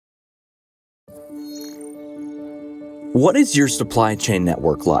What is your supply chain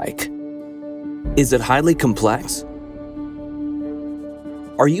network like? Is it highly complex?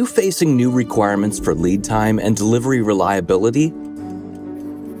 Are you facing new requirements for lead time and delivery reliability?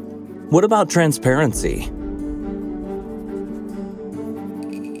 What about transparency?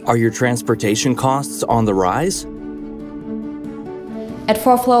 Are your transportation costs on the rise? At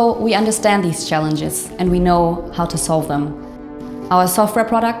 4Flow, we understand these challenges and we know how to solve them. Our software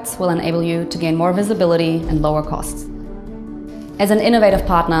products will enable you to gain more visibility and lower costs. As an innovative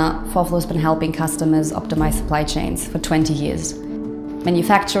partner, 4Flow has been helping customers optimize supply chains for 20 years.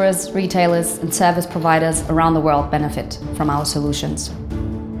 Manufacturers, retailers, and service providers around the world benefit from our solutions.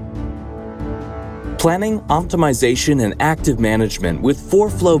 Planning, optimization, and active management with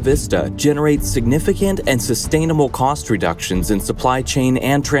 4Flow Vista generates significant and sustainable cost reductions in supply chain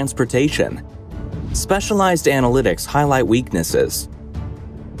and transportation. Specialized analytics highlight weaknesses.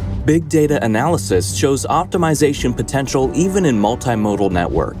 Big data analysis shows optimization potential even in multimodal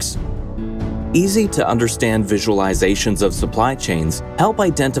networks. Easy-to-understand visualizations of supply chains help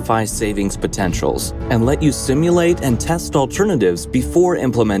identify savings potentials and let you simulate and test alternatives before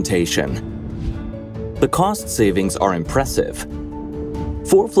implementation. The cost savings are impressive.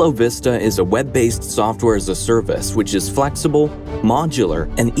 4Flow Vista is a web-based software as a service which is flexible, modular,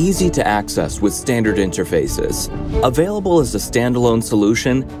 and easy to access with standard interfaces. Available as a standalone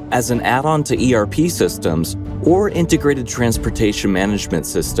solution, as an add-on to ERP systems, or integrated transportation management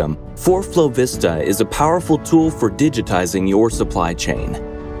system, 4Flow Vista is a powerful tool for digitizing your supply chain.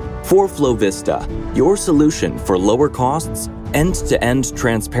 4Flow Vista, your solution for lower costs, end-to-end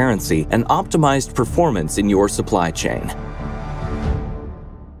transparency, and optimized performance in your supply chain.